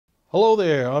Hello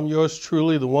there, I'm yours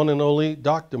truly, the one and only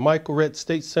Dr. Michael Rhett,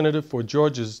 State Senator for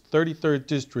Georgia's 33rd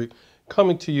District,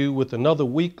 coming to you with another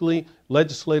weekly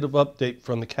legislative update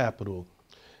from the Capitol.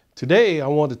 Today, I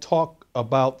want to talk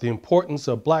about the importance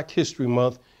of Black History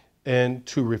Month and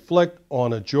to reflect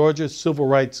on a Georgia civil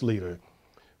rights leader.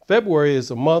 February is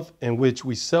a month in which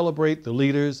we celebrate the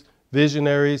leaders,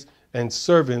 visionaries, and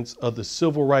servants of the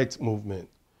civil rights movement.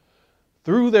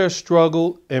 Through their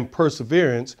struggle and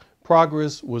perseverance,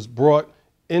 progress was brought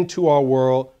into our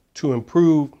world to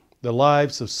improve the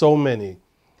lives of so many.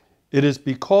 It is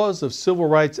because of civil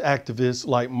rights activists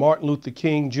like Martin Luther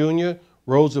King Jr.,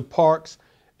 Rosa Parks,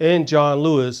 and John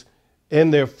Lewis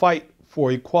in their fight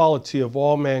for equality of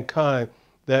all mankind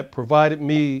that provided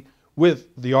me with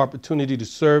the opportunity to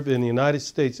serve in the United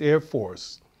States Air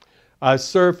Force. I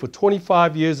served for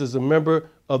 25 years as a member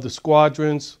of the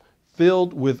squadrons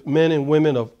filled with men and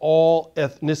women of all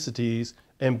ethnicities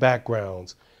and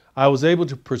backgrounds. I was able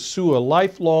to pursue a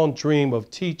lifelong dream of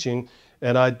teaching,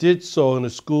 and I did so in a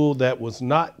school that was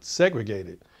not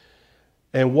segregated.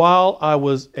 And while I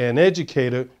was an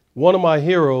educator, one of my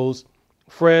heroes,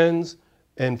 friends,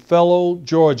 and fellow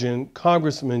Georgian,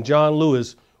 Congressman John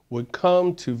Lewis, would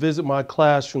come to visit my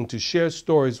classroom to share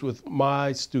stories with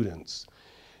my students.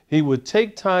 He would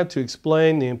take time to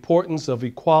explain the importance of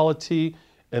equality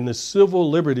and the civil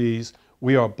liberties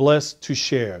we are blessed to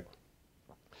share.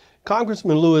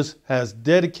 Congressman Lewis has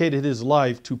dedicated his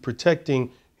life to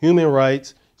protecting human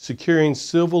rights, securing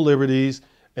civil liberties,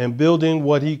 and building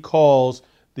what he calls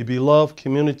the beloved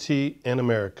community in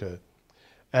America.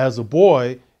 As a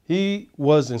boy, he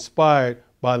was inspired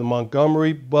by the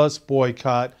Montgomery bus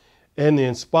boycott and the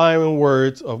inspiring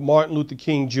words of Martin Luther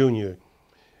King Jr.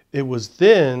 It was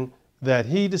then that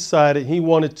he decided he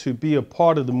wanted to be a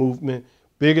part of the movement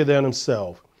bigger than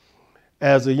himself.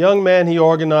 As a young man, he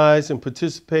organized and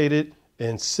participated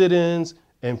in sit-ins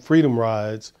and freedom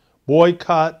rides,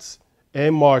 boycotts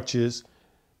and marches.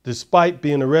 Despite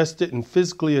being arrested and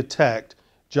physically attacked,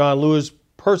 John Lewis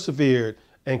persevered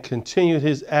and continued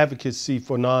his advocacy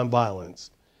for nonviolence.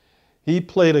 He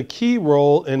played a key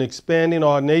role in expanding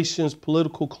our nation's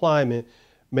political climate,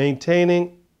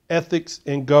 maintaining ethics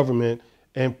in government,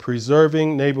 and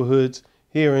preserving neighborhoods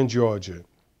here in Georgia.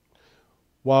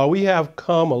 While we have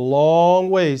come a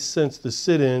long way since the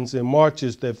sit-ins and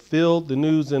marches that filled the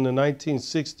news in the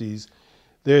 1960s,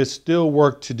 there is still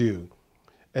work to do.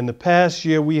 In the past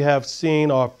year, we have seen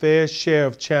our fair share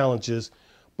of challenges,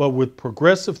 but with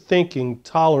progressive thinking,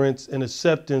 tolerance, and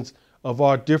acceptance of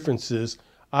our differences,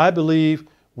 I believe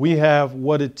we have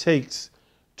what it takes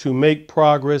to make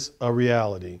progress a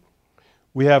reality.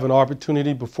 We have an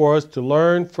opportunity before us to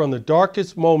learn from the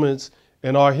darkest moments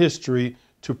in our history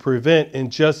to prevent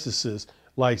injustices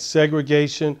like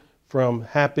segregation from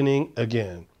happening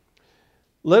again.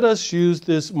 Let us use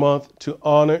this month to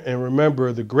honor and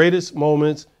remember the greatest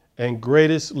moments and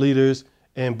greatest leaders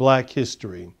in Black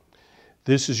history.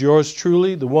 This is yours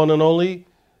truly, the one and only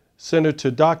Senator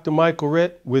Dr. Michael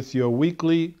Rhett with your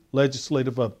weekly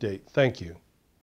legislative update. Thank you.